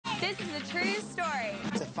This is a true story.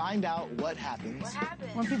 To find out what happens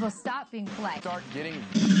When people stop being polite. start getting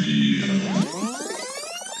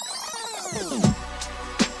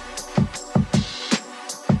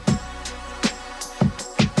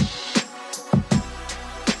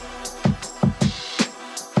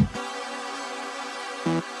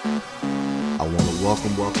I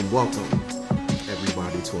want to welcome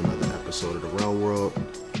everybody to another episode of The Real World,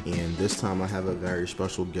 and this time I have a very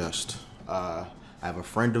special guest. I have a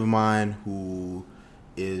friend of mine who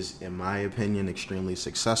is, in my opinion, extremely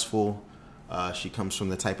successful. She comes from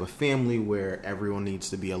the type of family where everyone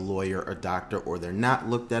needs to be a lawyer or doctor, or they're not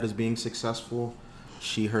looked at as being successful.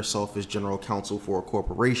 She herself is general counsel for a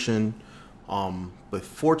corporation. But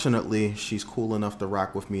fortunately, she's cool enough to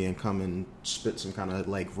rock with me and come and spit some kind of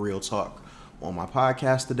like real talk on my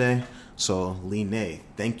podcast today. So, Lenehn,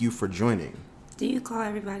 thank you for joining. Do you call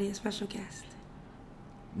everybody a special guest?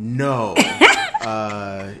 No.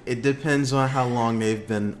 It depends on how long they've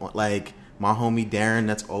been, like, my homie Darren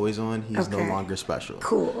that's always on, he's no longer special.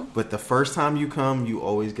 Cool. But the first time you come, you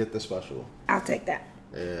always get the special. I'll take that.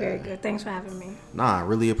 Yeah. Very good. Thanks for having me. Nah, I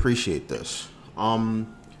really appreciate this.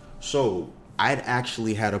 So I'd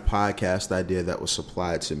actually had a podcast idea that was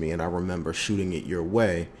supplied to me, and I remember shooting it your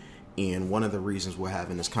way. And one of the reasons we're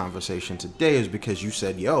having this conversation today is because you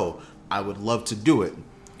said, yo, I would love to do it.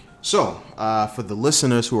 So, for the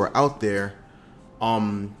listeners who are out there,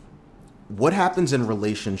 what happens in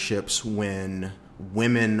relationships when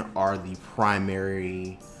women are the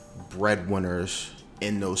primary breadwinners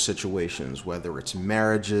in those situations, whether it's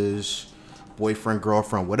marriages, boyfriend,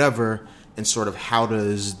 girlfriend, whatever, and sort of how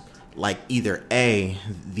does, like, either A,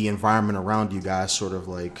 the environment around you guys sort of,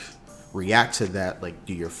 like, react to that? Like,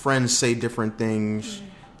 do your friends say different things?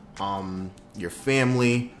 Your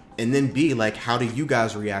family? And then B, like, how do you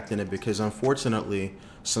guys react in it? Because unfortunately,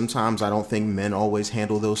 sometimes I don't think men always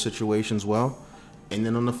handle those situations well. And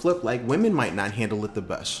then on the flip, like, women might not handle it the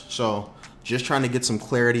best. So just trying to get some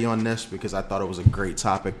clarity on this because I thought it was a great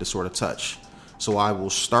topic to sort of touch. So I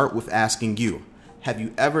will start with asking you, have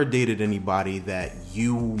you ever dated anybody that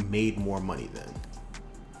you made more money than?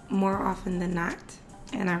 More often than not.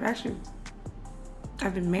 And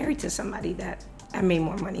I've been married to somebody that I made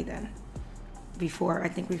more money than before. I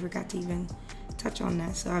think we forgot to even touch on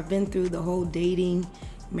that. So I've been through the whole dating,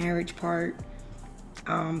 marriage part,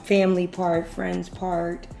 family part, friends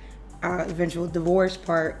part, eventual divorce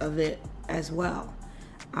part of it as well.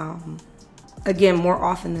 Again, more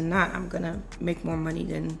often than not, I'm going to make more money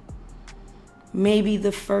than maybe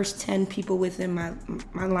the first 10 people within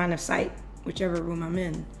my line of sight, whichever room I'm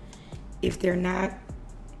in. If they're not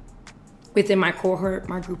within my cohort,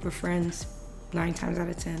 my group of friends, 9 times out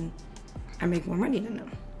of 10, I make more money than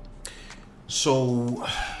them. So,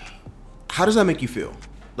 how does that make you feel?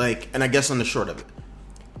 Like, and I guess on the short of it.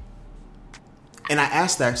 And I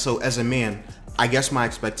ask that, so as a man, I guess my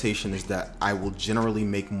expectation is that I will generally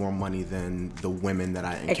make more money than the women that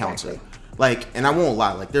I encounter. Exactly. Like, and I won't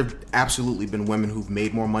lie, like, there've absolutely been women who've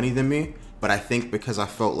made more money than me, but I think because I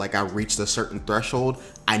felt like I reached a certain threshold,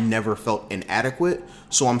 I never felt inadequate.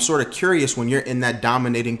 So I'm sort of curious, when you're in that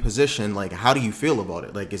dominating position, like, how do you feel about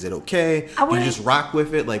it? Like, is it okay? Do you just rock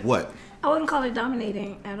with it? Like, what? I wouldn't call it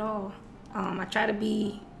dominating at all. I try to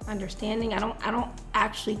be understanding. I don't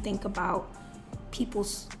actually think about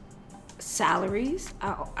people's salaries.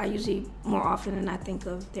 I usually, more often than not, think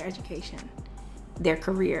of their education, their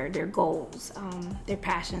career, their goals, their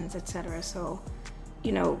passions, etc. So,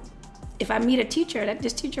 you know, if I meet a teacher,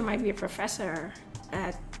 this teacher might be a professor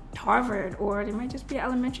at Harvard, or they might just be an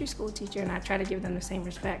elementary school teacher, and I try to give them the same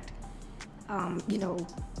respect. You know,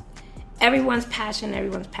 everyone's passion,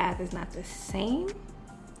 everyone's path is not the same.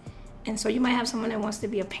 And so you might have someone that wants to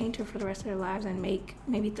be a painter for the rest of their lives and make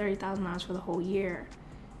maybe $30,000 for the whole year,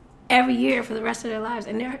 every year for the rest of their lives,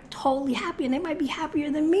 and they're totally happy, and they might be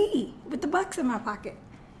happier than me with the bucks in my pocket.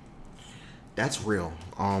 That's real.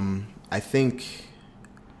 I think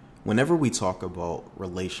whenever we talk about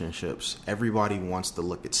relationships, everybody wants to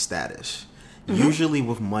look at status. Mm-hmm. Usually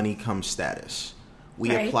with money comes status.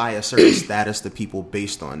 We apply a certain status to people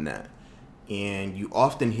based on that. And you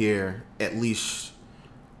often hear, at least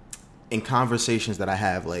in conversations that I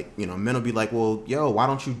have, like, you know, men will be like, well, yo, why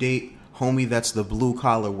don't you date homie that's the blue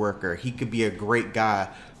collar worker? He could be a great guy,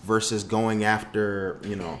 versus going after,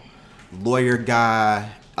 you know, lawyer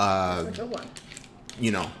guy,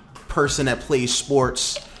 you know, person that plays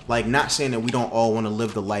sports. Like, not saying that we don't all want to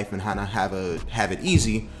live the life and kind of have it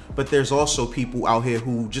easy, but there's also people out here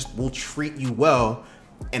who just will treat you well,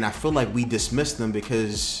 and I feel like we dismiss them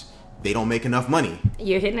because they don't make enough money.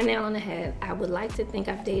 You're hitting the nail on the head. I would like to think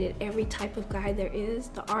I've dated every type of guy there is.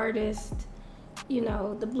 The artist, you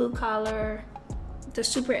know, the blue collar, the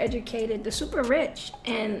super educated, the super rich.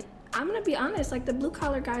 And I'm gonna be honest, like the blue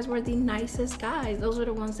collar guys were the nicest guys. Those are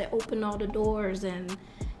the ones that opened all the doors and,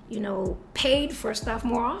 you know, paid for stuff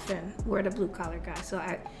more often, were the blue collar guys. So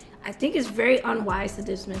I think it's very unwise to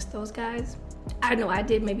dismiss those guys. I know I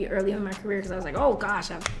did maybe early in my career because I was like, oh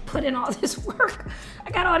gosh, I've put in all this work.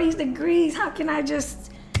 I got all these degrees. How can I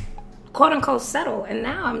just quote unquote settle? And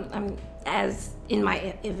now I'm as in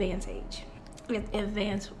my advanced age,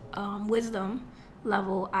 advanced wisdom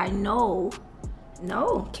level, I know,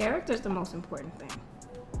 no, character's the most important thing.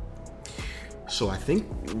 So I think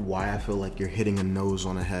why I feel like you're hitting a nose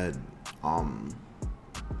on the head,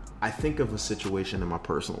 I think of a situation in my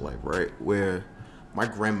personal life, right, where my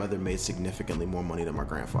grandmother made significantly more money than my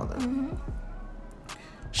grandfather. Mm-hmm.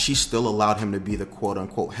 She still allowed him to be the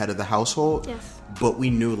quote-unquote head of the household. Yes. But we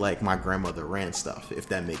knew, like, my grandmother ran stuff, if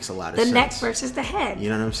that makes a lot of sense. The neck versus the head. You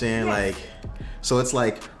know what I'm saying? Yes. Like, so it's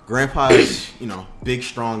like grandpa's, you know, big,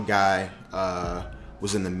 strong guy,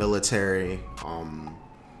 was in the military.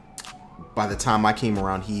 By the time I came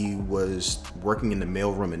around, he was working in the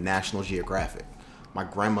mailroom in National Geographic. My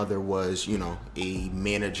grandmother was, you know, a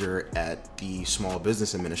manager at the Small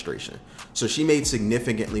Business Administration. So she made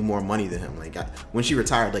significantly more money than him. Like, when she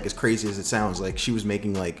retired, like, as crazy as it sounds, like, she was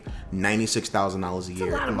making, like, $96,000 a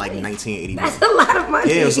year in, like, 1981. That's a lot of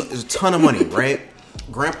money. Yeah, it was a ton of money, right?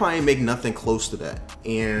 Grandpa ain't make nothing close to that.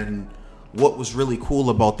 And what was really cool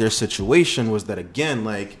about their situation was that, again,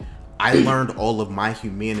 like, I learned all of my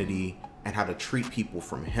humanity and how to treat people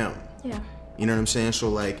from him. Yeah. You know what I'm saying? So,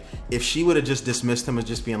 like, if she would have just dismissed him as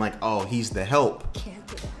just being like, oh, he's the help. Can't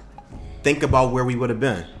do that. Think about where we would have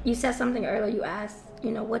been. You said something earlier. You asked,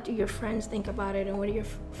 you know, what do your friends think about it and what do your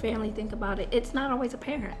family think about it? It's not always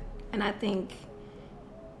apparent. And I think,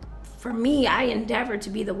 for me, I endeavor to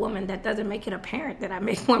be the woman that doesn't make it apparent that I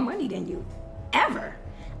make more money than you. Ever.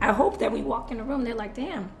 I hope that we walk in the room, they're like,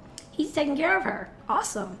 damn, he's taking care of her.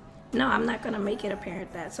 Awesome. No, I'm not going to make it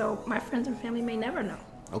apparent that. So my friends and family may never know.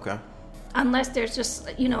 Okay. Unless there's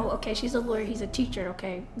just, you know, okay, she's a lawyer, he's a teacher,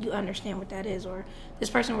 okay, you understand what that is. Or this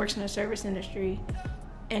person works in the service industry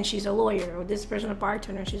and she's a lawyer. Or this person a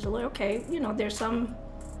bartender and she's a lawyer. Okay, you know, there's some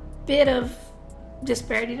bit of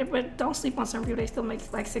disparity there, but don't sleep on some people. They still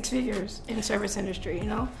make like 6 figures in the service industry, you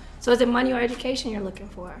know? So is it money or education you're looking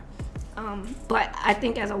for? But I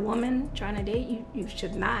think as a woman trying to date, you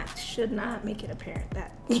should not make it apparent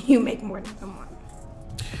that you make more than someone.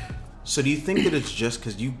 So do you think that it's just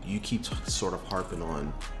because you keep sort of harping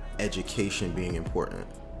on education being important?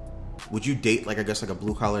 Would you date, like, I guess, like a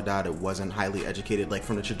blue-collar guy that wasn't highly educated, like,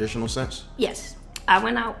 from the traditional sense? Yes. I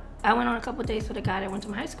went on a couple of dates with a guy that went to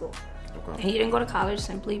my high school. Okay. And he didn't go to college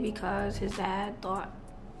simply because his dad thought,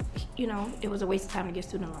 you know, it was a waste of time to get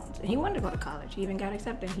student loans. And he wanted to go to college. He even got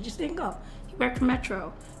accepted. He just didn't go. He worked for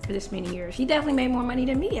Metro for this many years. He definitely made more money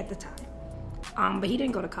than me at the time. But he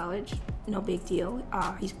didn't go to college. No big deal.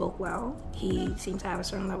 He spoke well. He seemed to have a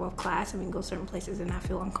certain level of class, and we can go certain places and not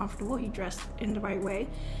feel uncomfortable. He dressed in the right way.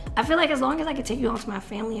 I feel like as long as I can take you home to my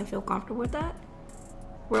family and feel comfortable with that,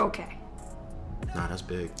 we're okay. Nah, that's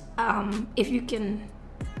big. If you can...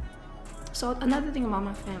 So another thing about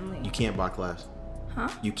my family... You can't buy class. Huh?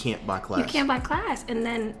 You can't buy class. You can't buy class. And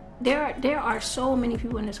then there are so many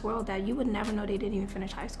people in this world that you would never know they didn't even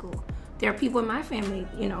finish high school. There are people in my family,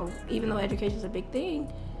 you know, even though education is a big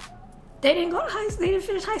thing, they didn't go to high school, they didn't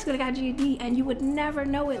finish high school, they got GED, and you would never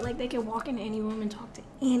know it. Like, they can walk into any room and talk to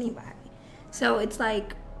anybody. So it's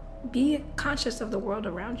like, be conscious of the world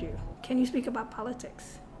around you. Can you speak about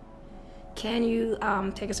politics? Can you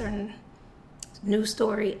take a certain news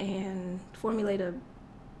story and formulate a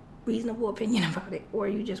reasonable opinion about it, or are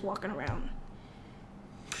you just walking around?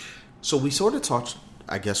 So we sort of talked,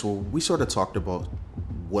 talked about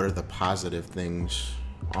what are the positive things.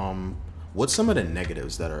 What's some of the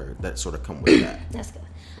negatives that sort of come with that? That's good.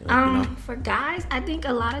 You know? For guys, I think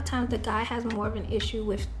a lot of times the guy has more of an issue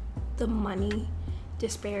with the money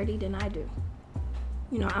disparity than I do.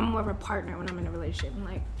 You know, I'm more of a partner when I'm in a relationship. I'm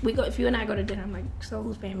like, if you and I go to dinner, I'm like, so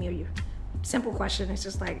who's paying me or you? Simple question. It's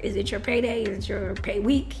just like, is it your payday? Is it your pay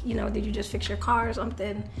week? You know, did you just fix your car or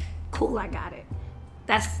something? Cool, I got it.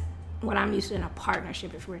 That's what I'm used to in a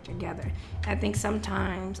partnership if we're together. I think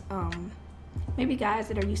sometimes maybe guys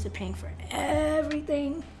that are used to paying for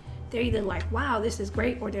everything, they're either like, wow, this is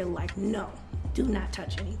great, or they're like, no, do not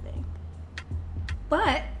touch anything.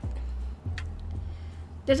 But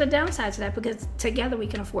there's a downside to that, because together we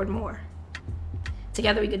can afford more.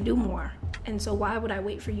 Together we could do more. And so why would I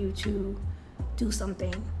wait for you to do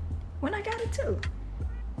something when I got it too?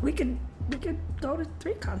 We could go to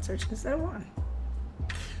 3 concerts instead of 1.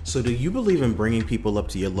 So do you believe in bringing people up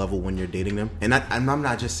to your level when you're dating them? And I'm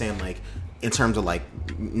not just saying like in terms of like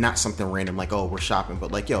not something random like, oh, we're shopping,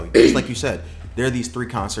 but like, yo, just like you said, there are these 3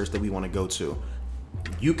 concerts that we want to go to.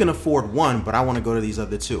 You can afford one, but I want to go to these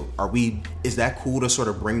other 2. Is that cool to sort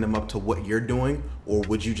of bring them up to what you're doing? Or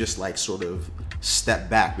would you just like sort of step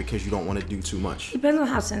back because you don't want to do too much? Depends on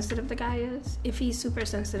how sensitive the guy is. If he's super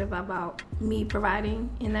sensitive about me providing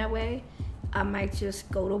in that way, I might just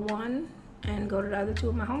go to one and go to the other 2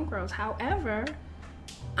 of my homegirls. However,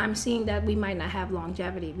 I'm seeing that we might not have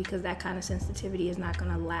longevity because that kind of sensitivity is not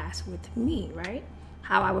going to last with me, right?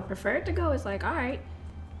 How I would prefer it to go is like, all right,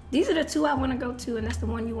 these are the 2 I want to go to, and that's the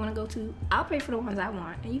one you want to go to. I'll pay for the ones I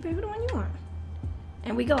want, and you pay for the one you want.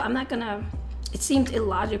 And we go. I'm not going to... It seems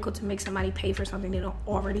illogical to make somebody pay for something they don't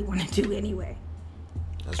already want to do anyway.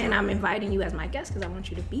 And I'm inviting you as my guest because I want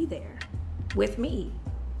you to be there with me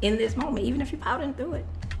in this moment, even if you're pouting through it.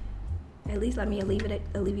 At least let me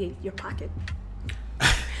alleviate your pocket.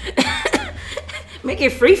 Make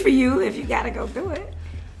it free for you if you got to go through it.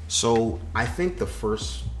 So I think the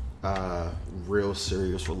first real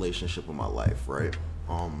serious relationship of my life, right?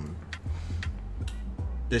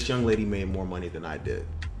 This young lady made more money than I did.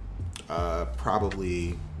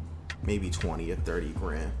 Probably maybe 20 or 30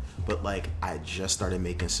 grand. But like I just started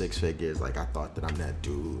making 6 figures. Like I thought that I'm that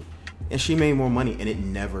dude. And she made more money and it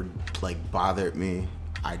never like bothered me.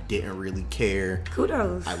 I didn't really care.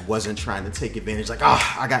 Kudos. I wasn't trying to take advantage. Like,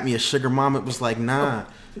 I got me a sugar mom. It was like, nah.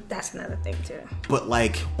 That's another thing too. But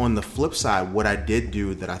like on the flip side, what I did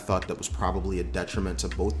do that I thought that was probably a detriment to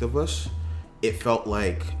both of us, it felt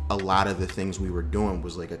like a lot of the things we were doing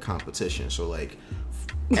was like a competition. So like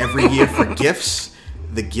every year for gifts,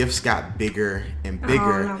 the gifts got bigger and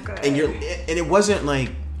bigger. Oh, no good. And it wasn't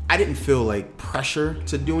like, I didn't feel like pressure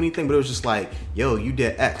to do anything, but it was just like, yo, you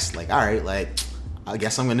did X. Like, all right, like, I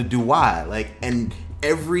guess I'm gonna do Y. Like, and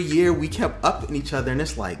every year we kept upping each other, and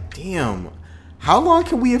it's like, damn, how long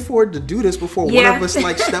can we afford to do this before one of us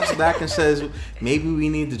like steps back and says, maybe we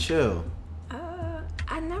need to chill?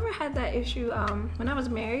 I never had that issue. When I was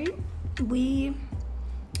married, we,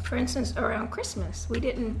 for instance, around Christmas, we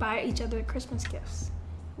didn't buy each other Christmas gifts.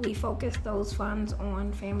 We focused those funds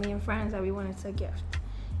on family and friends that we wanted to gift.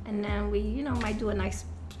 And then we, might do a nice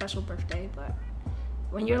special birthday, but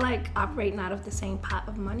when you're like operating out of the same pot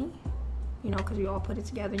of money, because you all put it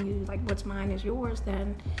together and you like what's mine is yours,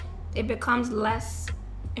 then it becomes less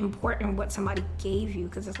important what somebody gave you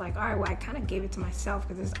because it's like, all right, well, I kind of gave it to myself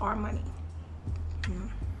because it's our money.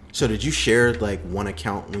 So did you share like one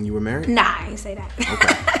account when you were married? Nah, I didn't say that.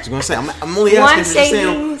 Okay, I was gonna say I'm only asking because you're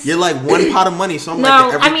saying you're like one pot of money. So I'm no,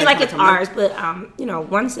 like, I mean like it's ours, but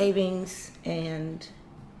one savings and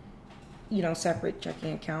separate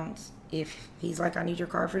checking accounts. If he's like, I need your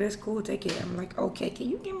card for this, cool, take it. I'm like, okay, can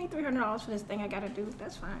you give me $300 for this thing I gotta do?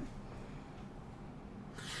 That's fine.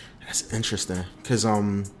 That's interesting, because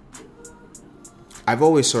I've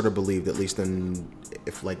always sort of believed, at least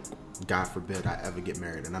if like God forbid I ever get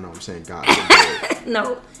married, and I know I'm saying God forbid.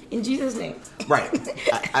 No, in Jesus' name. Right.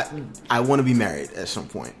 I want to be married at some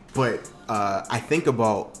point, but I think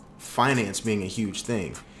about finance being a huge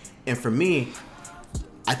thing, and for me,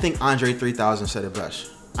 I think Andre 3000 said it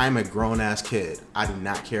best. I'm a grown-ass kid. I do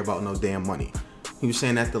not care about no damn money. He was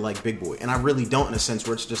saying that to like Big Boy. And I really don't, in a sense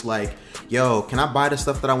where it's just like, yo, can I buy the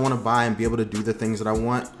stuff that I want to buy and be able to do the things that I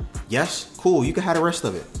want? Yes? Cool. You can have the rest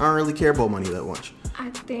of it. I don't really care about money that much. I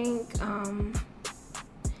think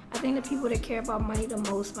the people that care about money the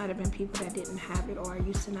most might have been people that didn't have it or are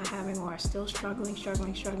used to not having or are still struggling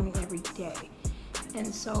every day. And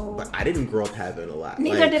so... But I didn't grow up having a lot.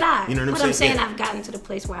 Neither did I. You know what I'm saying? Yeah. I've gotten to the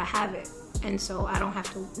place where I have it. And so I don't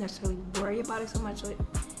have to necessarily worry about it so much. So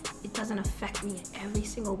it doesn't affect me in every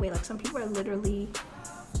single way. Like some people are literally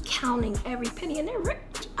counting every penny and they're rich.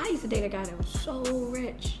 I used to date a guy that was so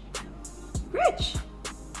rich. But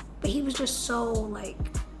he was just so like,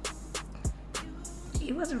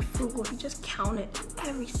 he wasn't frugal. He just counted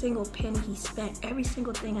every single penny he spent, every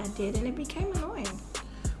single thing I did. And it became annoying.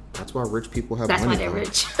 That's why rich people have money. That's why they're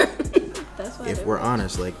rich. That's why if we're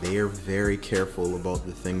honest, like they are very careful about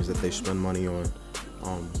the things that they spend money on.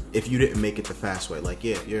 If you didn't make it the fast way, like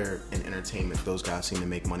if you're in entertainment, those guys seem to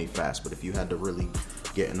make money fast. But if you had to really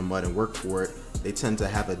get in the mud and work for it, they tend to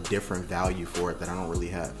have a different value for it that I don't really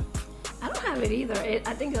have. I don't have it either.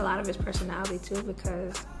 I think a lot of it's personality too,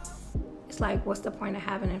 because it's like, what's the point of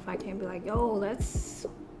having it if I can't be like, yo, let's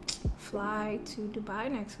fly to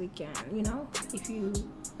Dubai next weekend?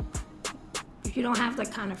 If you don't have the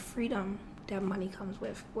kind of freedom that money comes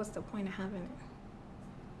with, what's the point of having it?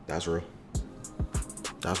 That's real.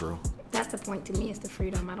 That's real. That's the point to me, is the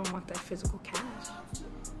freedom. I don't want that physical cash.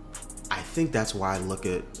 I think that's why I look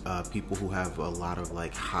at people who have a lot of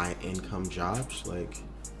like high income jobs. Like,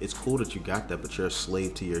 it's cool that you got that, but you're a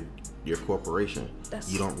slave to your corporation.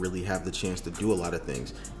 You don't really have the chance to do a lot of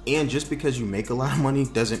things. And just because you make a lot of money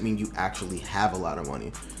doesn't mean you actually have a lot of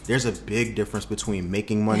money. There's a big difference between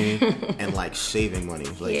making money and like saving money.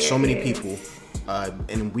 Like so many people,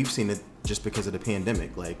 and we've seen it just because of the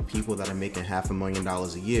pandemic. Like people that are making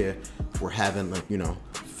 $500,000 a year were having like, you know,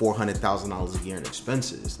 $400,000 a year in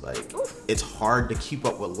expenses. Like, it's hard to keep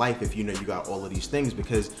up with life if you know you got all of these things,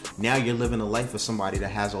 because now you're living a life of somebody that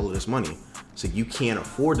has all of this money. So you can't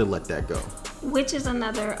afford to let that go. Which is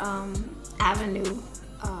another avenue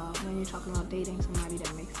when you're talking about dating somebody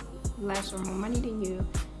that makes less or more money than you.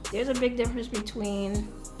 There's a big difference between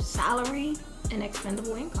salary and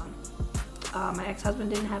expendable income. My ex-husband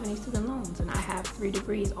didn't have any student loans, and I have 3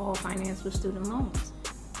 degrees, all financed with student loans.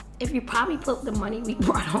 If you probably put the money we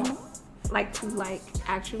brought home, like to like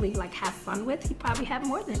actually like have fun with, he probably had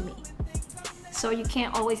more than me. So you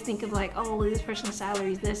can't always think of like, oh, this person's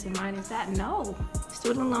salary is this and mine is that. No,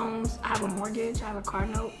 student loans. I have a mortgage. I have a car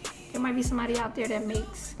note. There might be somebody out there that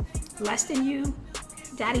makes less than you.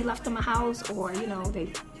 Daddy left them a house, or you know they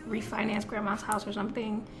refinanced grandma's house or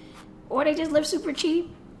something, or they just live super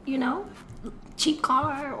cheap. You know, cheap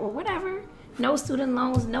car or whatever. No student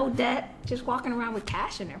loans, no debt, just walking around with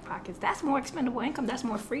cash in their pockets. That's more expendable income. That's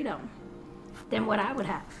more freedom than what I would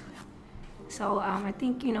have. So I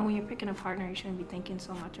think, you know, when you're picking a partner, you shouldn't be thinking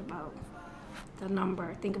so much about the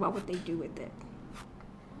number. Think about what they do with it.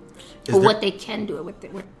 What they can do with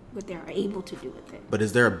it, what they're able to do with it. But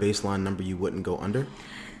is there a baseline number you wouldn't go under?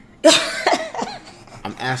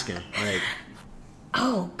 I'm asking. Like,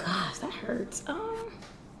 oh, gosh, that hurts.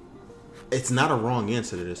 It's not a wrong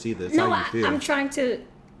answer to this either. It's no, how you feel. I'm trying to...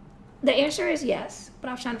 The answer is yes, but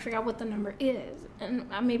I was trying to figure out what the number is. And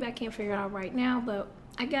maybe I can't figure it out right now, but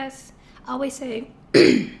I guess I always say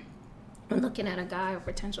when looking at a guy or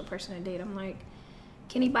potential person to date, I'm like,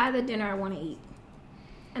 can he buy the dinner I want to eat?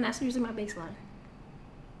 And that's usually my baseline.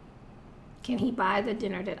 Can he buy the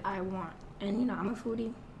dinner that I want? And, you know, I'm a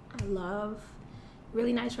foodie. I love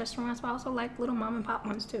really nice restaurants, but I also like little mom and pop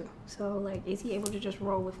ones too. So, like, is he able to just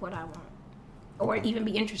roll with what I want? Or even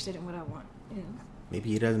be interested in what I want, you know? Maybe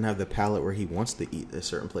he doesn't have the palate where he wants to eat at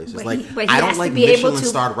certain places. But like, he I don't like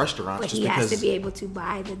Michelin-starred restaurants. But he has to be able to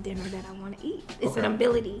buy the dinner that I want to eat. It's an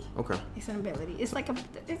ability. Okay. It's an ability. It's like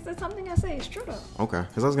it's something I say. It's true though. Okay.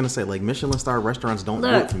 Because I was going to say, like, Michelin-starred restaurants don't do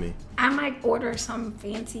it for me. I might order some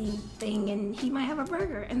fancy thing and he might have a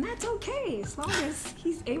burger. And that's okay. As long as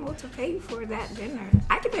he's able to pay for that dinner.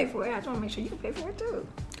 I can pay for it. I just want to make sure you can pay for it too.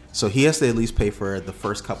 So he has to at least pay for the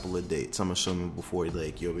first couple of dates, I'm assuming, before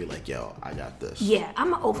like you'll be like, yo, I got this. Yeah,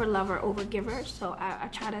 I'm an over-lover, over-giver, so I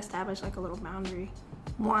try to establish like a little boundary.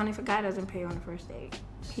 One, if a guy doesn't pay on the first date,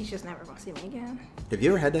 he's just never going to see me again. Have you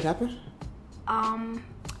ever had that happen? I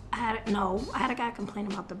had a guy complain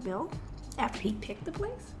about the bill after he picked the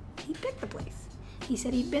place. He picked the place. He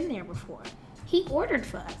said he'd been there before. He ordered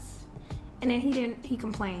for us. And then he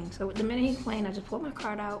complained. So the minute he complained, I just pulled my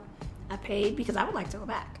card out. I paid because I would like to go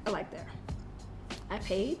back. I like there. I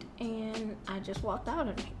paid and I just walked out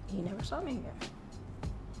and he never saw me again.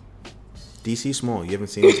 DC small. You haven't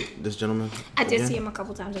seen this gentleman? I did see him a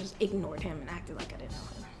couple times. I just ignored him and acted like I didn't know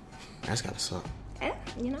him. That's gotta suck. Yeah,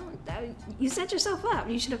 you know, you set yourself up.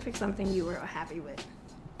 You should have picked something you were happy with.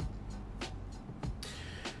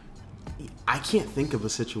 I can't think of a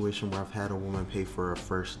situation where I've had a woman pay for a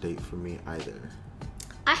first date for me either.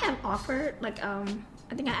 I have offered, like, I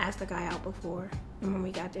think I asked the guy out before, and when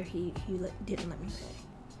we got there, he didn't let me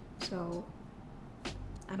pay. So,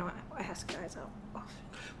 I ask guys out often.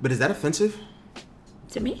 But is that offensive?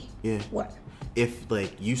 To me? Yeah. What? If,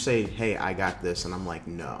 like, you say, hey, I got this, and I'm like,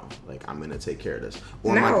 no, like, I'm going to take care of this.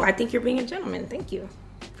 Or no, I think you're being a gentleman. Thank you.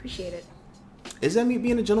 Appreciate it. Is that me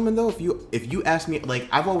being a gentleman, though? If you ask me, like,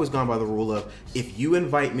 I've always gone by the rule of, if you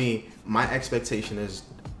invite me, my expectation is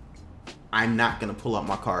I'm not going to pull out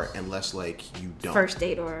my card unless, like, you don't. First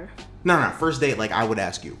date or? No, first date, like, I would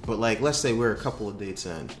ask you. But, like, let's say we're a couple of dates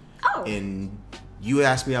in. Oh. And you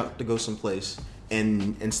ask me out to go someplace,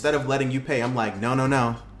 and instead of letting you pay, I'm like, no.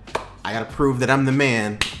 I got to prove that I'm the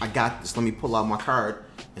man. I got this. Let me pull out my card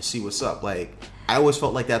and see what's up. Like, I always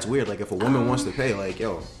felt like that's weird. Like, if a woman wants to pay, like,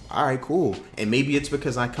 yo, all right, cool. And maybe it's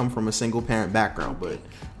because I come from a single parent background, but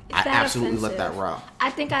I absolutely let that rock. I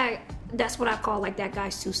think that's what I call, like, that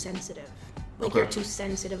guy's too sensitive. Like, you're too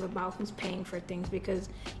sensitive about who's paying for things, because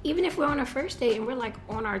even if we're on a first date and we're, like,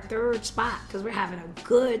 on our third spot because we're having a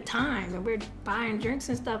good time and we're buying drinks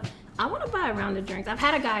and stuff, I want to buy a round of drinks. I've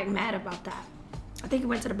had a guy mad about that. I think he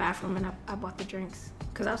went to the bathroom and I bought the drinks.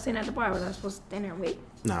 because I was sitting at the bar. Was I supposed to stand there and wait?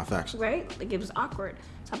 Nah, facts. Right? Like, it was awkward.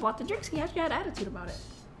 So I bought the drinks. He actually had attitude about it.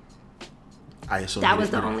 I assume That was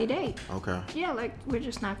the only date. Okay. Yeah, like, we're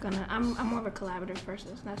just not gonna... I'm more of a collaborative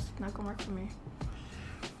person. So that's not gonna work for me.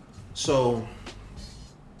 So,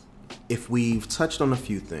 if we've touched on a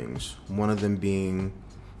few things, one of them being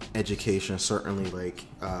education, certainly like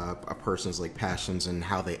a person's like passions and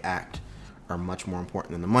how they act are much more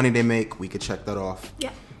important than the money they make. We could check that off.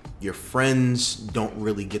 Yeah. Your friends don't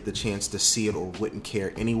really get the chance to see it or wouldn't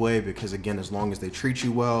care anyway, because again, as long as they treat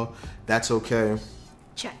you well, that's okay.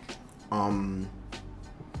 Check.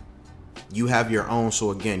 You have your own,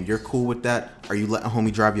 so again, you're cool with that. Are you letting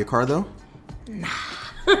homie drive your car though? Nah.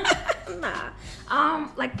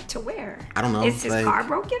 Like, to where? I don't know. Is his like, car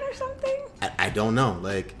broken or something? I don't know.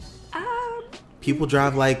 Like, people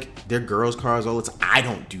drive like their girls' cars all the time. I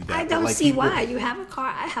don't do that. I don't like, see people, why. You have a car.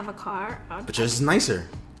 I have a car. But yours is nicer.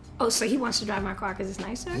 Oh, so he wants to drive my car because it's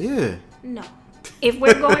nicer? Yeah. No. If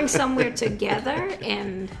we're going somewhere together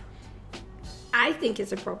and I think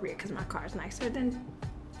it's appropriate because my car is nicer, then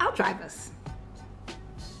I'll drive us.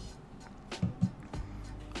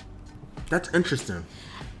 That's interesting.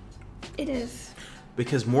 It is.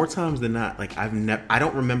 Because more times than not, like I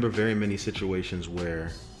don't remember very many situations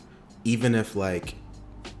where even if like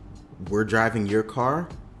we're driving your car,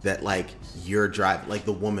 that like you're driving, like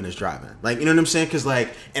the woman is driving. Like, you know what I'm saying? Because like,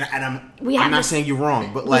 and I'm not saying you're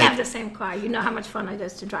wrong, but like. We have the same car. You know how much fun it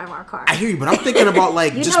is to drive our car. I hear you, but I'm thinking about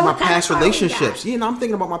like just my past relationships. Yeah, no, I'm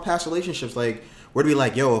thinking about my past relationships. Like, where to be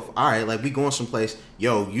like, yo, if all right, like we going someplace,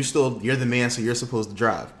 yo, you're the man, so you're supposed to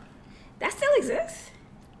drive. That still exists.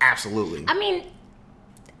 Absolutely. I mean,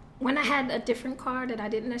 when I had a different car that I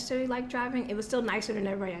didn't necessarily like driving, it was still nicer than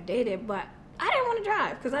everybody I dated, but I didn't want to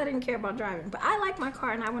drive because I didn't care about driving. But I like my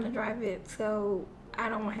car and I want to drive it, so I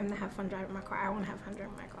don't want him to have fun driving my car. I want to have fun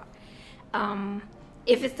driving my car.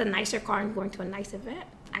 If it's the nicer car and going to a nice event,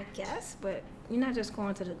 I guess, but you're not just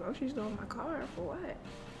going to the grocery store in my car for what?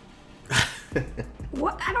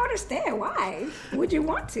 What? I don't understand. Why would you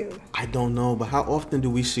want to? I don't know, but how often do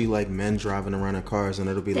we see like men driving around in cars and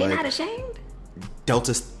it'll be They're like not ashamed?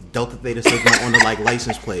 Delta Theta Sigma on the like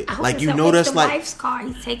license plate. Like, you notice the like wife's car,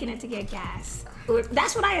 he's taking it to get gas.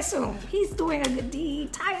 That's what I assume. He's doing a good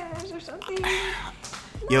deed, tires or something.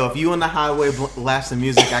 Yo, if you on the highway blasting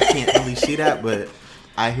music, I can't really see that, but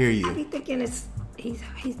I hear you. I be thinking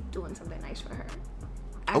he's doing something nice for her.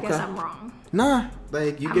 I guess I'm wrong. Nah,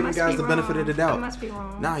 like you giving guys the benefit of the doubt. I must be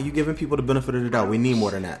wrong. Nah, you giving people the benefit of the doubt. We need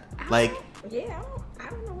more than that. Like, I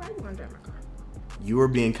don't know why you want to drive my car. You are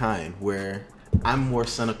being kind, where I'm more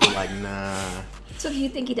cynical. Like, nah. So do you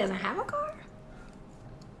think he doesn't have a car?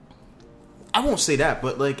 I won't say that,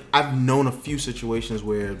 but like I've known a few situations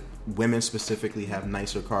where women specifically have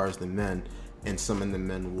nicer cars than men, and some of the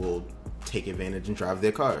men will take advantage and drive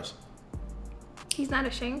their cars. He's not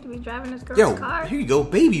ashamed to be driving his girl's car. Here you go,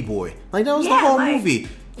 baby boy. Like, that was the whole movie.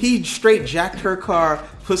 He straight jacked her car,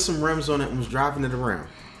 put some rims on it, and was driving it around.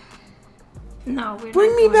 No,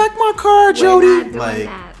 bring me back my car, Jody. We're not doing like,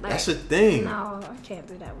 that. That's a thing. No, I can't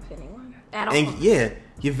do that with anyone at all. And yeah,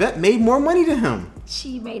 Yvette made more money than him.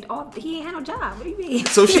 She made he ain't had no job. What do you mean?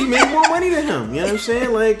 So she made more money than him. You know what I'm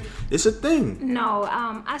saying? Like, it's a thing. No,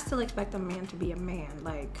 I still expect a man to be a man.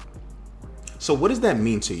 Like. So what does that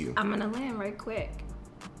mean to you? I'm gonna land right quick.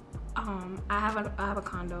 I have a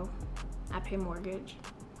condo. I pay mortgage.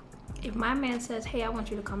 If my man says, "Hey, I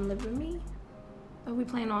want you to come live with me," and we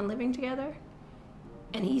plan on living together,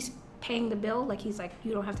 and he's paying the bill, like he's like,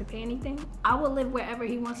 "You don't have to pay anything," I will live wherever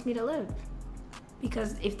he wants me to live.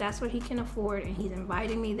 Because if that's what he can afford and he's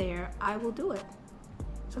inviting me there, I will do it.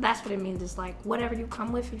 So that's what it means. It's like whatever you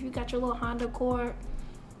come with. If you got your little Honda Accord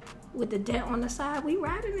with the dent on the side, we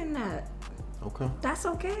riding in that. Okay. That's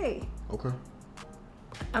okay. Okay.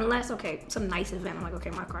 Unless, some nice event. I'm like,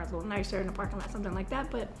 okay, my car's a little nicer in the parking lot, something like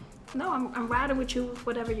that. But no, I'm riding with you with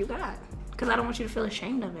whatever you got. Because I don't want you to feel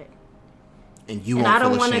ashamed of it. And you won't feel ashamed.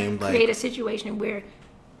 And I don't want to create a situation where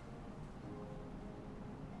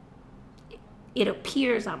it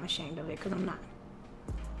appears I'm ashamed of it, because I'm not.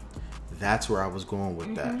 That's where I was going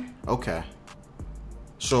with that. Okay.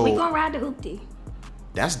 So we gonna ride the hoopty.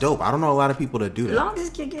 That's dope. I don't know a lot of people that do that. As long as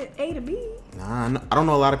it can get A to B. Nah, I don't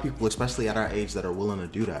know a lot of people, especially at our age, that are willing to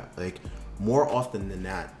do that. Like, more often than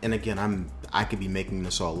not, and again, I could be making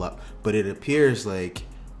this all up, but it appears like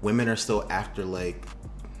women are still after, like,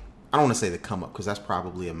 I don't want to say the come up, because that's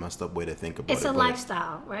probably a messed up way to think about it. It's a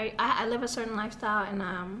lifestyle, right? I live a certain lifestyle, and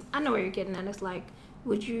I know where you're getting at. It's like,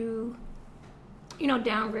 would you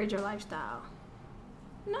downgrade your lifestyle?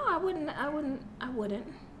 No, I wouldn't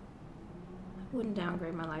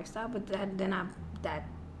downgrade my lifestyle, but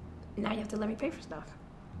now you have to let me pay for stuff.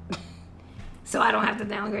 So I don't have to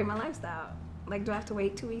downgrade my lifestyle. Like, do I have to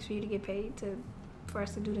wait 2 weeks for you to get paid for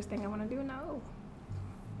us to do this thing I want to do? No.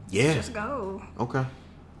 Yeah. Just go. Okay.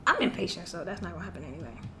 I'm impatient, so that's not going to happen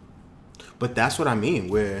anyway. But that's what I mean,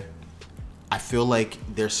 where I feel like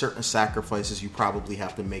there's certain sacrifices you probably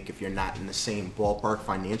have to make if you're not in the same ballpark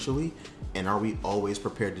financially. And are we always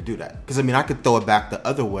prepared to do that? Because, I mean, I could throw it back the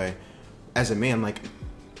other way. As a man, like,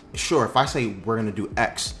 sure, if I say we're going to do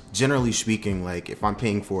X, generally speaking, like, if I'm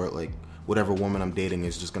paying for it, like, whatever woman I'm dating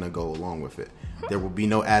is just going to go along with it. There will be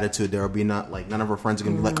no attitude. There will be none of her friends are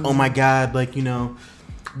going to be like, oh, my God, like, you know,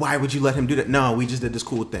 why would you let him do that? No, we just did this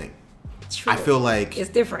cool thing. True. I feel like it's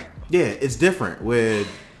different. Yeah, it's different with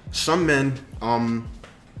some men.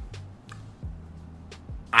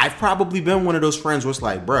 I've probably been one of those friends where it's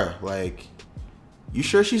like, bruh, like, you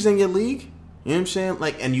sure she's in your league? You know what I'm saying?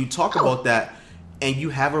 Like, and you talk about that and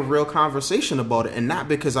you have a real conversation about it. And not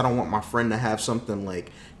because I don't want my friend to have something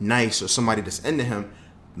like nice or somebody that's into him.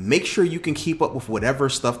 Make sure you can keep up with whatever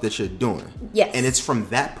stuff that you're doing. Yes. And it's from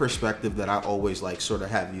that perspective that I always like sort of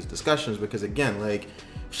have these discussions, because again, like,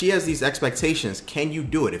 she has these expectations. Can you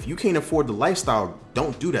do it? If you can't afford the lifestyle,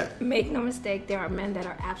 don't do that. Make no mistake, there are men that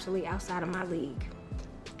are absolutely outside of my league.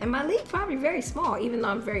 And my league probably very small, even though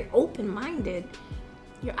I'm very open-minded.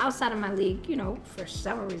 You're outside of my league, you know, for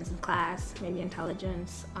several reasons. Class, maybe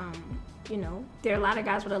intelligence. You know, there are a lot of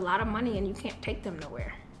guys with a lot of money and you can't take them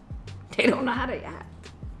nowhere. They don't know how to act.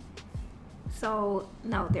 So,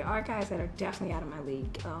 no, there are guys that are definitely out of my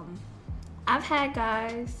league. I've had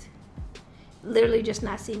guys literally just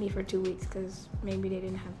not see me for 2 weeks because maybe they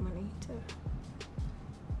didn't have money to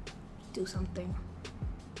do something.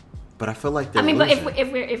 But I feel like but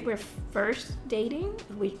if we're first dating,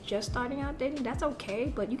 if we're just starting out dating, that's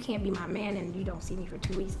okay. But you can't be my man and you don't see me for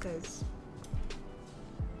 2 weeks because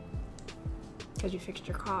you fixed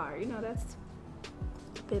your car. You know, that's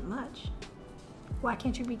a bit much. Why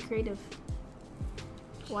can't you be creative?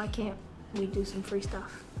 Why can't we do some free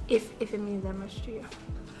stuff if it means that much to you?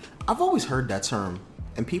 I've always heard that term,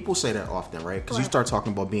 and people say that often, right? Because you start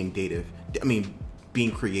talking about being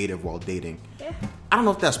creative while dating. Yeah. I don't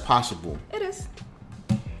know if that's possible. It is.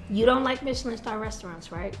 You don't like Michelin star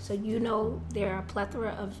restaurants, right? So you know there are a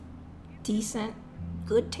plethora of decent,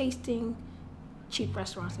 good tasting, cheap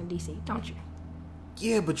restaurants in DC, don't you?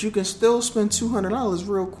 Yeah, but you can still spend $200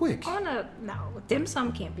 real quick. No, dim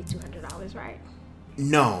sum can't be $200, right?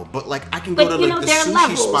 No, but like I can go to like the sushi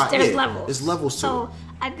levels. spot. There's levels. There's levels to it. So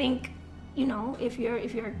I think, you know, if you're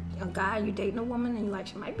a guy, you're dating a woman, and you're like,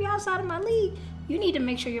 she might be outside of my league, you need to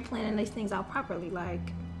make sure you're planning these things out properly.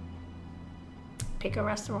 Like, pick a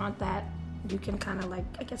restaurant that you can kind of like,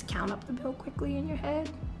 I guess, count up the bill quickly in your head.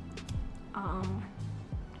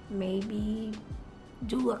 Maybe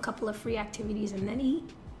do a couple of free activities and then eat.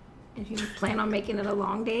 If you plan on making it a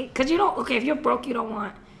long day, because if you're broke, you don't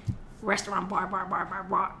want restaurant, bar.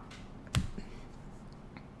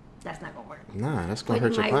 That's not gonna work. Nah, that's gonna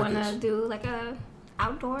hurt your pockets. But you might want to do like a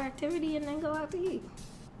outdoor activity and then go out to eat.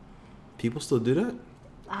 People still do that?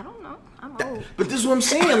 I don't know. I'm old. But this is what I'm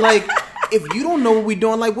saying. Like, if you don't know what we're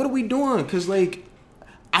doing, like, what are we doing? Because, like,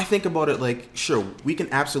 I think about it like, sure, we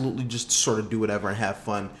can absolutely just sort of do whatever and have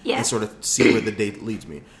fun and sort of see where the date leads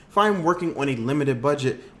me. If I'm working on a limited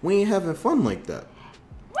budget, we ain't having fun like that.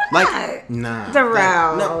 Like, nah.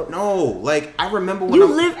 No. Like, I remember when you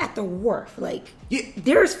live at the wharf. Like,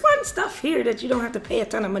 there's fun stuff here that you don't have to pay a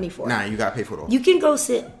ton of money for. Nah, you gotta pay for it all. You can go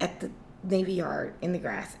sit at the Navy Yard in the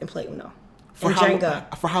grass and play Uno. For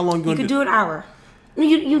how long you can do an hour.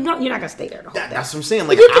 You're not gonna stay there the whole day. That's what I'm saying.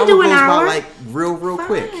 Like, you an can hour do an goes hour. by like real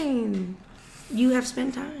quick. You have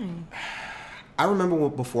spent time. I remember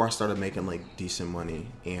before I started making like decent money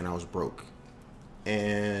and I was broke,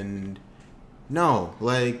 and no,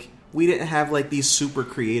 like we didn't have like these super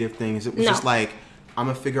creative things. It was just like, I'm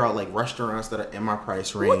gonna figure out like restaurants that are in my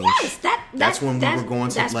price range. Well, yes, that's when we were going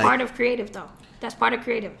to. That's like, part of creative, though. That's part of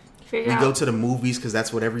creative. We go to the movies because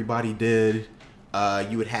that's what everybody did.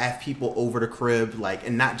 You would have people over the crib, like,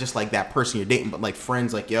 and not just like that person you're dating, but like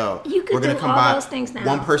friends. Like, yo, we're gonna come by. Those things now.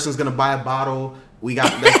 One person's gonna buy a bottle. We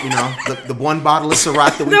got, you know, the one bottle of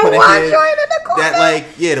Ciroc that we put in here. That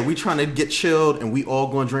like, that we trying to get chilled, and we all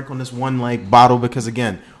gonna drink on this one like bottle because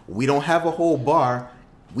again, we don't have a whole bar.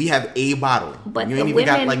 We have a bottle. But you ain't even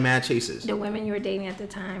got like mad chases. The women you were dating at the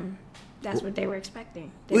time, that's what they were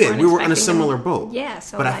expecting. We were in a similar boat. Yeah.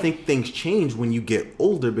 So but I think things change when you get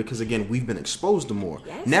older because again, we've been exposed to more.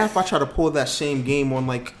 Yes. Now, if I try to pull that same game on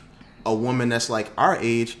like a woman that's like our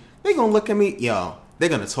age, they gonna look at me, yo. They're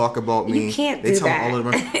gonna talk about me. You can't do that. All of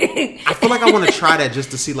them. I feel like I want to try that just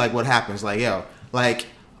to see like what happens. Like, yo, like,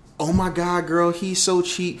 oh my God, girl, he's so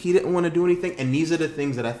cheap. He didn't want to do anything. And these are the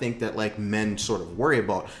things that I think that like men sort of worry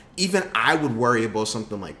about. Even I would worry about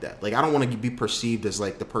something like that. Like, I don't want to be perceived as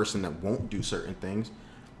like the person that won't do certain things.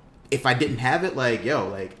 If I didn't have it, like, yo,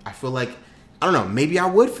 like, I feel like, I don't know, maybe I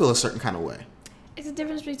would feel a certain kind of way. It's a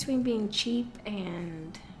difference between being cheap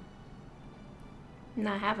and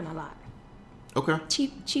not having a lot. Okay.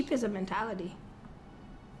 Cheap is a mentality.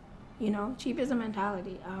 You know, cheap is a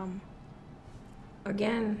mentality.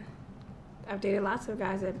 Again, I've dated lots of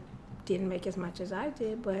guys that didn't make as much as I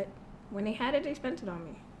did, but when they had it, they spent it on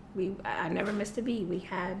me. I never missed a beat. We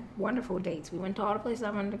had wonderful dates. We went to all the places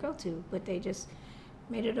I wanted to go to, but they just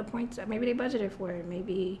made it a point. Maybe they budgeted for it.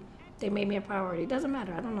 Maybe they made me a priority. It doesn't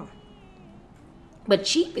matter. I don't know. But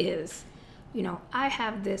cheap is, you know, I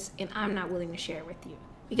have this and I'm not willing to share it with you.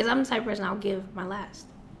 Because I'm the type of person I'll give my last.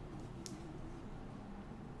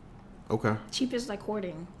 Okay. Cheap is like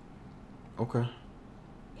hoarding. Okay.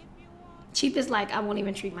 Cheap is like I won't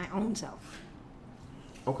even treat my own self.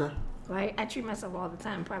 Okay. Right? I treat myself all the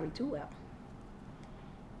time, probably too well.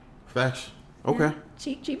 Facts. Okay.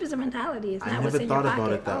 Yeah. Cheap is a mentality. It's I not never what's in your thought pocket.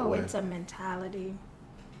 about it that way. It's a mentality.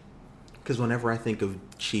 Because whenever I think of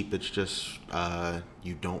cheap, it's just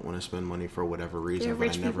you don't want to spend money for whatever reason. There are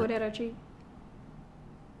rich people that are cheap.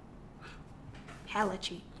 Hella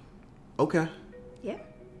cheap. Okay. Yeah.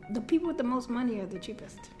 The people with the most money are the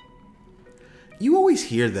cheapest. You always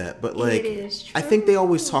hear that, but like, It is true. I think they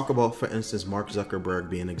always talk about, for instance, Mark Zuckerberg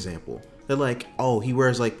being an example. They're like, oh, he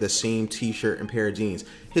wears like the same T-shirt and pair of jeans.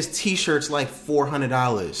 His T-shirt's like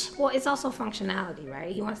 $400. Well, it's also functionality,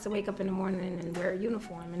 right? He wants to wake up in the morning and wear a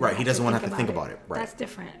uniform. And Right, he doesn't want to have to think about it. Right. That's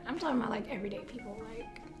different. I'm talking about like everyday people.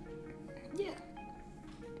 Like, yeah.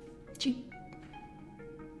 Cheap.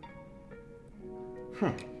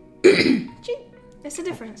 Cheap. It's a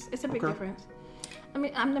difference. It's a big difference. Let me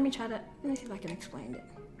see if I can explain it.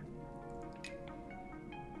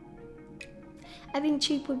 I think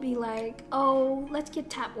cheap would be like, oh, let's get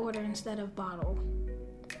tap water instead of bottle.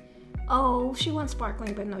 Oh, she wants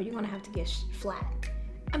sparkling, but no, you're going to have to get flat.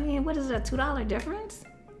 I mean, what is it, a $2 difference?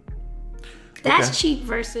 That's cheap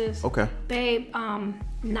versus, babe,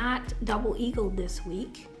 not double eagle this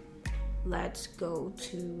week. Let's go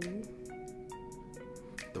to...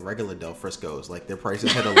 The regular Del Frisco's, like their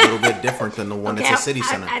prices hit a little bit different than the one that's a city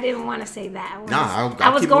center. I didn't want to say that. I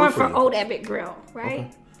was keep going it for you. Old Ebbitt Grill, right?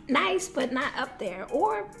 Okay. Nice, but not up there.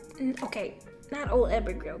 Or, okay, not Old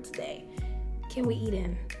Ebbitt Grill today. Can we eat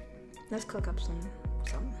in? Let's cook up something.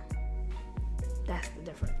 That's the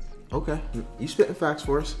difference. Okay, you spitting facts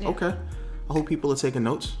for us. Yeah. Okay, I hope people are taking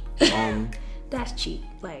notes. That's cheap.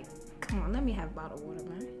 Like, come on, let me have bottled water,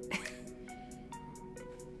 man.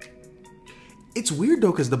 It's weird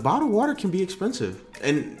though, because the bottled water can be expensive,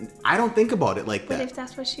 and I don't think about it like that. But if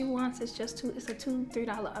that's what she wants, it's a $2-3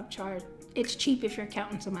 upcharge. It's cheap if you're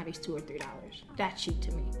counting somebody's $2 or $3. That's cheap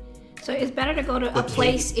to me. So it's better to go to a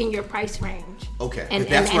place in your price range. Okay, and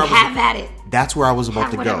have at it. That's where I was about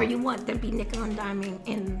have to go. Whatever you want, than be nickel and diming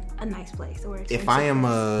in a nice place or if I am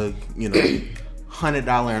a $100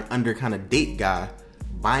 and under kind of date guy,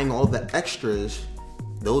 buying all the extras,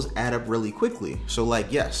 those add up really quickly. So like,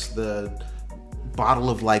 yes, the bottle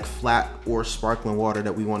of like flat or sparkling water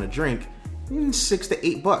that we want to drink, $6 to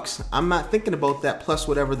 $8. I'm not thinking about that. Plus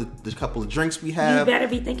whatever the couple of drinks we have. You better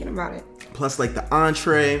be thinking about it. Plus like the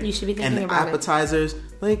entree. You should be and thinking the about appetizers. It.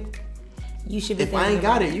 Like, you should be. If I ain't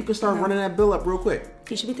got it, you can start running that bill up real quick.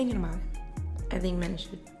 You should be thinking about it. I think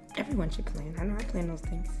everyone should plan. I know I plan those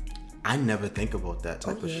things. I never think about that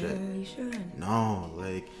type of shit. Yeah, you should. No,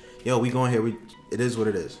 like, yo, we going here. It is what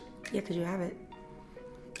it is. Yeah, because you have it.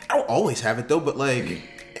 I don't always have it though, but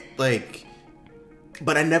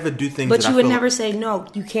but I never do things. But you would never say no.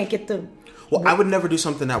 You can't get the. Well, I would never do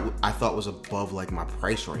something that I thought was above like my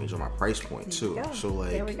price range or my price point too. So like,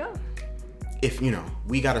 there we go. If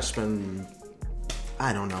we gotta spend,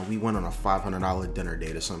 I don't know, we went on a $500 dinner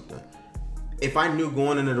date or something. If I knew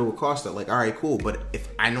going into it would cost that, like, all right, cool. But if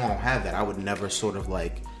I know I don't have that, I would never sort of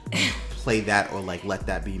like play that or like let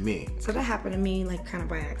that be me. So that happened to me like kind of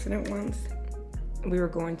by accident once. We were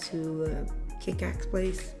going to a Kit Kat's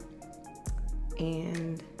place,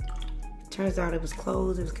 and turns out it was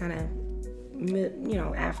closed. It was kind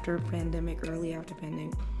of, after pandemic, early after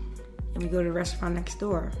pandemic. And we go to the restaurant next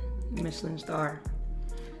door, Michelin star.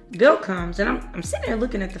 Bill comes, and I'm sitting there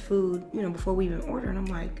looking at the food, before we even order, and I'm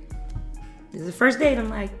like, this is the first date.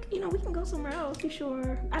 I'm like, we can go somewhere else. You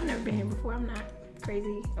sure? I've never been here before. I'm not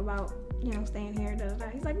crazy about, staying here.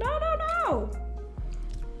 He's like, no.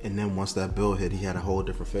 And then once that bill hit, he had a whole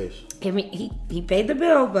different face. I mean, he paid the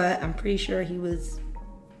bill, but I'm pretty sure he was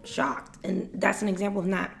shocked. And that's an example of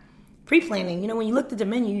not pre-planning. You know, when you looked at the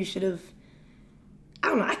menu, you should have, I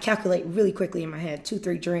don't know, I calculate really quickly in my head.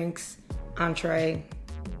 2-3 drinks, entree,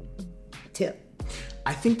 tip.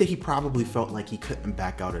 I think that he probably felt like he couldn't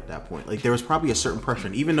back out at that point. Like, there was probably a certain pressure.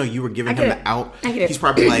 And even though you were giving him the out, he's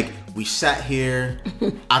probably like, we sat here.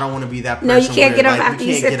 I don't want to be that person. No, you can't get up like, after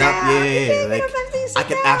you sit down. Yeah. Like, I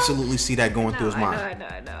can absolutely see that going through his mind.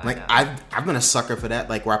 I know. Like, I've been a sucker for that.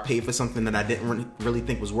 Like, where I paid for something that I didn't really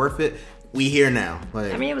think was worth it. We here now.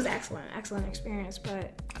 Like, I mean, it was excellent experience,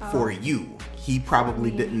 but for you, he probably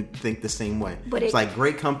didn't think the same way. But it's like,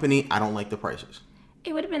 great company. I don't like the prices.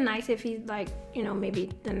 It would have been nice if he, like, you know,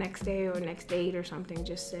 maybe the next day or next date or something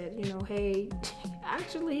just said, you know, hey,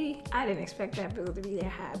 actually, I didn't expect that bill to be that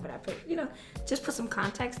high, but I put, you know, just put some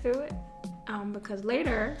context to it. Because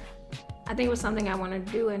later, I think it was something I wanted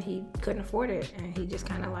to do and he couldn't afford it. And he just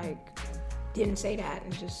kind of, like, didn't say that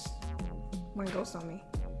and just went ghost on me.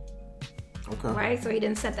 Okay. Right? So he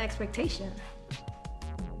didn't set the expectation.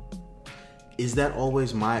 Is that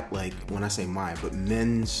always when I say but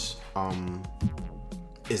men's,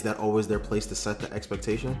 is that always their place to set the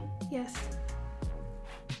expectation? Yes.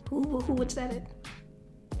 Who would set it?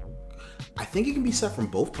 I think it can be set from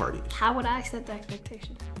both parties. How would I set the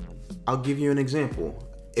expectation? I'll give you an example.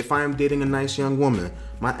 If I am dating a nice young woman,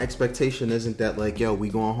 my expectation isn't that, like, yo, we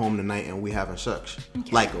going home tonight and we having sex.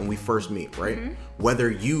 Okay. Like when we first meet, right? Mm-hmm. Whether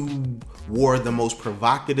you wore the most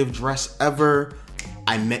provocative dress ever,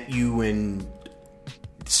 I met you in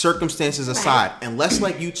circumstances aside, right. Unless,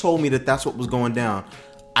 like, you told me that that's what was going down,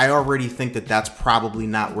 I already think that that's probably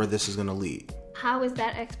not where this is going to lead. How is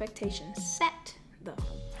that expectation set, though?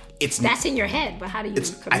 That's in your head, but how do you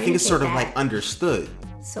communicate that? I think it's sort of like understood.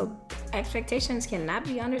 So expectations cannot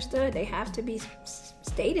be understood. They have to be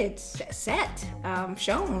stated, set,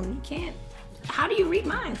 shown. You can't. How do you read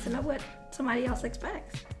minds to know what somebody else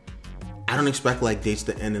expects? I don't expect, like, dates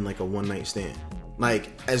to end in, like, a one-night stand.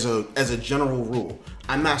 Like, as a general rule.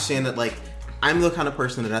 I'm not saying that, like, I'm the kind of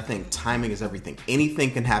person that I think timing is everything.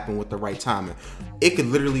 Anything can happen with the right timing. It could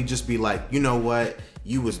literally just be like, you know what?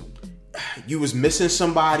 You was missing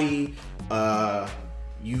somebody.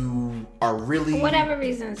 You are really... For whatever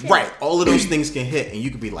reasons. Yeah. Right. All of those things can hit. And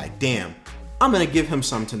you could be like, damn, I'm going to give him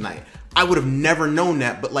some tonight. I would have never known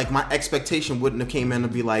that. But, like, my expectation wouldn't have came in to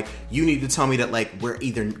be like, you need to tell me that, like, we're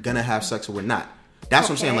either going to have sex or we're not. That's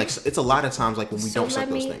what I'm saying. Like, it's a lot of times, like, when we don't set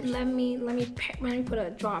those things. Let me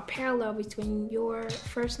draw a parallel between your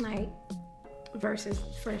first night versus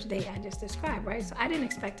first date I just described, right? So I didn't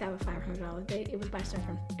expect to have a $500 date. It was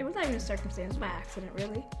it was not even a circumstance, by accident,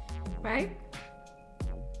 really, right?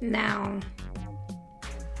 Now,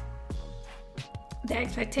 the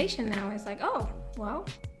expectation now is like, oh, well,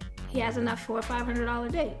 he has enough for a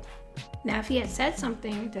 $500 date. Now, if he had said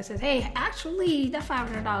something that says, hey, actually, that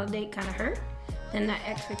 $500 date kind of hurt, then that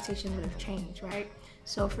expectation would have changed, right?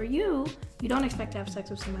 So for you don't expect to have sex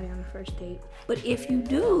with somebody on the first date. But if you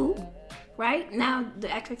do, right, now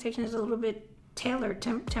the expectation is a little bit tailored,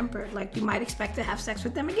 tempered. Like, you might expect to have sex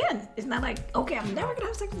with them again. It's not like, okay, I'm never going to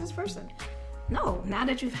have sex with this person. No, now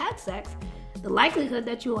that you've had sex, the likelihood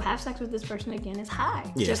that you will have sex with this person again is high.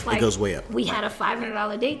 Yeah, just like it goes way up. We had a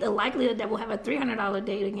 $500 date. The likelihood that we'll have a $300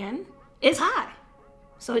 date again is high.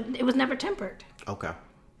 So it was never tempered. Okay.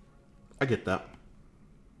 I get that.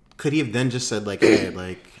 Could he have then just said, like, hey,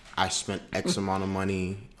 like, I spent X amount of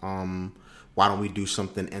money, why don't we do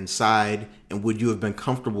something inside? And would you have been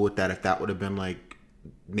comfortable with that if that would have been, like,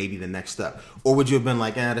 maybe the next step? Or would you have been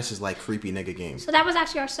like, this is, like, creepy nigga game? So that was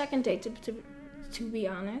actually our second date, to be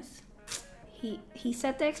honest. He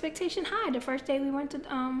set the expectation high. The first day we went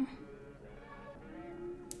to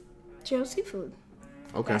Joe's Seafood.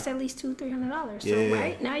 Okay. That's at least $200-$300. So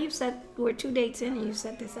right now we're 2 dates in and you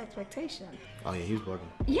set this expectation. Oh yeah, he was bugging.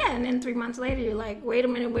 Yeah, and then 3 months later you're like, wait a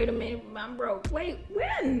minute, I'm broke. Wait,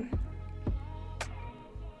 when?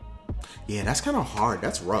 Yeah, that's kind of hard.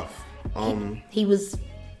 That's rough. He was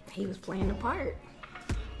playing the part.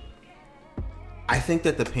 I think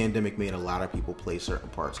that the pandemic made a lot of people play certain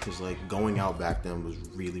parts because, like, going out back then was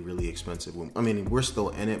really, really expensive. I mean, we're still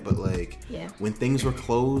in it, but, like, when things were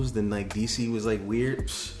closed and, like, DC was, like,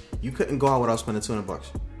 weird, you couldn't go out without spending $200.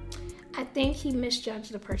 I think he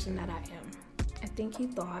misjudged the person that I am. I think he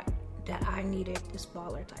thought that I needed this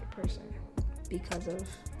baller type person because of,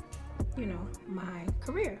 you know, my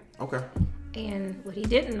career. Okay. And what he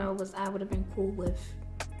didn't know was I would have been cool with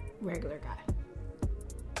regular guy.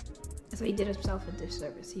 So he did himself a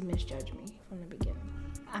disservice. He misjudged me from the beginning.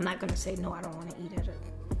 I'm not going to say, no, I don't want to eat at a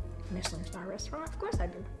Michelin star restaurant. Of course I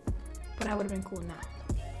do. But I would have been cool not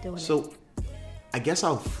doing it. So I guess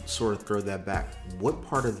I'll sort of throw that back. What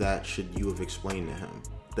part of that should you have explained to him?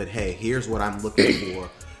 That, hey, here's what I'm looking for.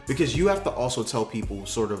 Because you have to also tell people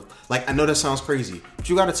sort of, like, I know that sounds crazy, but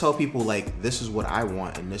you got to tell people, like, this is what I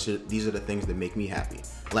want, and these are the things that make me happy.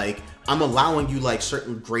 Like, I'm allowing you, like,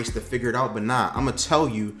 certain grace to figure it out, but nah, I'm going to tell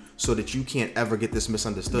you so that you can't ever get this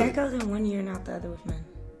misunderstood. That goes in one ear and out the other with men.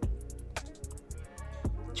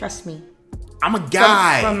 Trust me. I'm a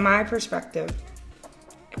guy. From my perspective,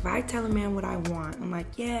 if I tell a man what I want, I'm like,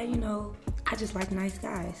 yeah, you know, I just like nice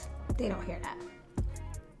guys. They don't hear that.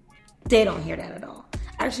 They don't hear that at all.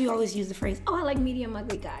 I actually always use the phrase, oh, I like medium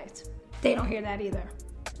ugly guys. They don't hear that either.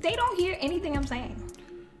 They don't hear anything I'm saying.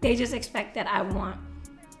 They just expect that I want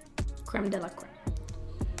creme de la creme.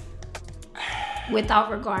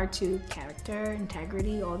 Without regard to character,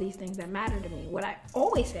 integrity, all these things that matter to me. What I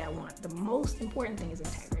always say I want, the most important thing is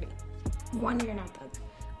integrity. One ear, not the other.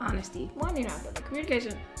 Honesty. One ear, not the other.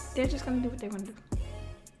 Communication. They're just going to do what they want to do.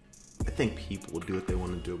 I think people will do what they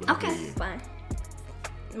want to do, but Okay, I hear you. fine.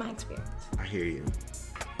 My experience. I hear you.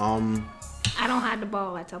 I don't hide the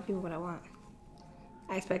ball. I tell people what I want.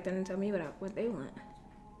 I expect them to tell me what they want.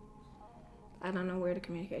 I don't know where the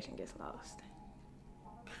communication gets lost.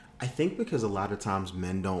 I think because a lot of times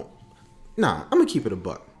men don't... Nah, I'm going to keep it a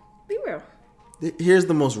buck. Be real. Here's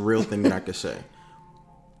the most real thing that I could say.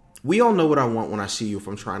 We all know what I want when I see you if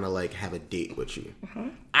I'm trying to, like, have a date with you. Mm-hmm.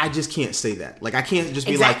 I just can't say that. Like, I can't just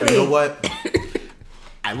be like, you know what?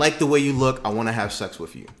 I like the way you look. I want to have sex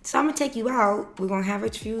with you. So I'm going to take you out. We're going to have a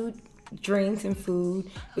few drinks and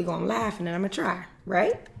food. We're going to laugh, and then I'm going to try.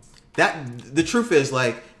 Right? The truth is,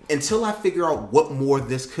 like, until I figure out what more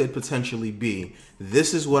this could potentially be,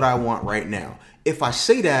 this is what I want right now. If I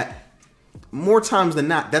say that, more times than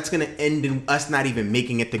not, that's going to end in us not even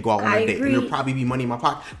making it to go out on a date. Agree. And there'll probably be money in my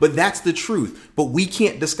pocket. But that's the truth. But we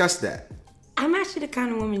can't discuss that. I'm actually the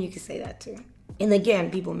kind of woman you can say that to. And again,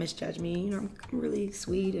 people misjudge me. You know, I'm really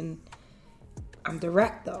sweet and I'm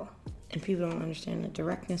direct, though. And people don't understand that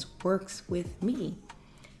directness works with me.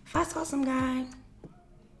 If I saw some guy,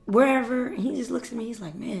 wherever, and he just looks at me, he's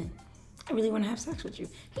like, man, I really want to have sex with you.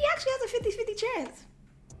 He actually has a 50-50 chance.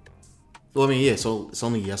 Well, I mean, yeah, so it's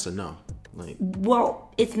only yes or no. Like,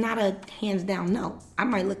 well, it's not a hands down no. I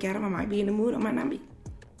might look at him, I might be in the mood, I might not be.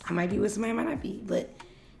 I might be with somebody, I might not be. But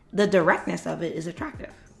the directness of it is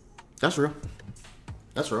attractive. That's real.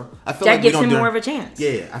 That's real. I feel that like gives we don't him do more that. of a chance.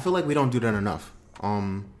 Yeah, I feel like we don't do that enough.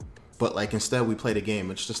 But like instead we play the game.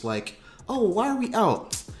 It's just like, oh, why are we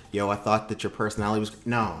out? Yo, I thought that your personality was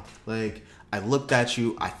no. Like, I looked at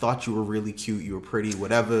you, I thought you were really cute, you were pretty,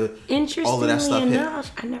 whatever. Interestingly all of that stuff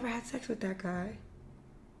enough, hit. I never had sex with that guy.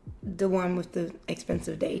 The one with the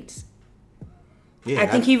expensive dates. Yeah, I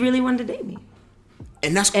think he really wanted to date me.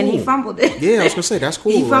 And that's cool. And he fumbled it. Yeah, I was gonna say that's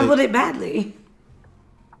cool. He fumbled it badly.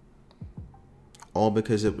 All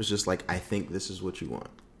because it was just like, I think this is what you want.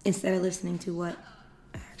 Instead of listening to what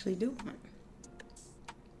I actually do want.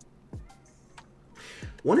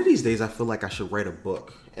 One of these days, I feel like I should write a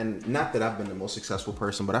book. And not that I've been the most successful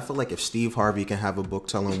person, but I feel like if Steve Harvey can have a book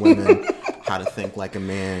telling women how to think like a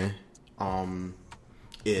man,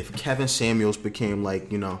 if Kevin Samuels became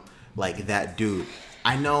like, you know, like that dude.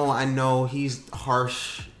 I know he's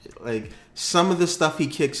harsh. Like, some of the stuff he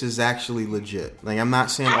kicks is actually legit. Like, I'm not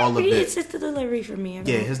saying all of it. It's just the delivery for me.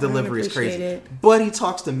 Yeah, his delivery is crazy. It. But he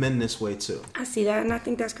talks to men this way too. I see that, and I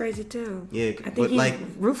think that's crazy too. Yeah, I think but he's like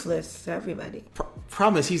ruthless to everybody.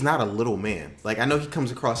 Problem is, he's not a little man. Like, I know he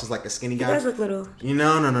comes across as like a skinny guy. He does look little. You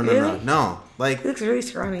know, no. Like, he looks really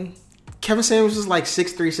scrawny. Kevin Samuels is like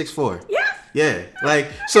 6'3", 6'4". Yeah. Yeah, like,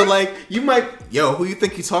 so like, you might, who you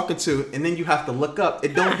think you're talking to, and then you have to look up.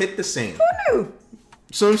 It don't hit the same. Who knew?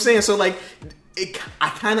 So I'm saying, so like, I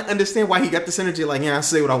kind of understand why he got this energy, like, I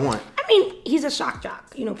say what I want. I mean, he's a shock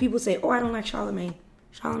jock. You know, people say, oh, I don't like Charlamagne.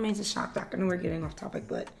 Charlamagne's a shock jock. I know we're getting off topic,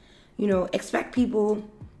 but, you know, expect people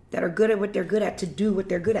that are good at what they're good at to do what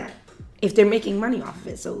they're good at. If they're making money off of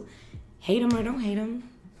it. So, hate them or don't hate them,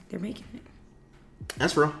 they're making it.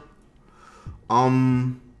 That's real.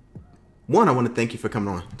 One, I want to thank you for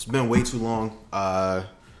coming on. It's been way too long. I've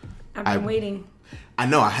been waiting. I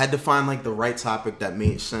know. I had to find like the right topic that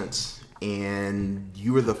made sense. And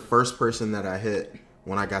you were the first person that I hit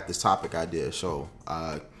when I got this topic idea. So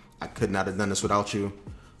I could not have done this without you.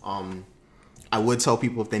 I would tell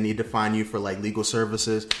people if they need to find you for like legal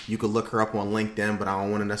services, you could look her up on LinkedIn, but I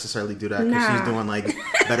don't want to necessarily do that because she's doing like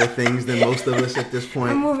better things than most of us at this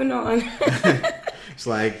point. I'm moving on. It's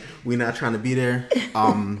like, we're not trying to be there.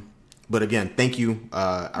 But again, thank you.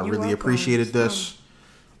 I really welcome. appreciated this.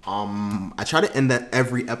 I try to end that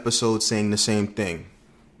every episode saying the same thing.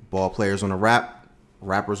 Ball players on a rap,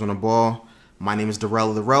 rappers on a ball. My name is Darrell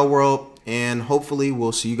of the Rel World, and hopefully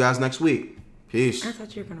we'll see you guys next week. Peace. I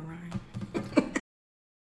thought you were going to rhyme.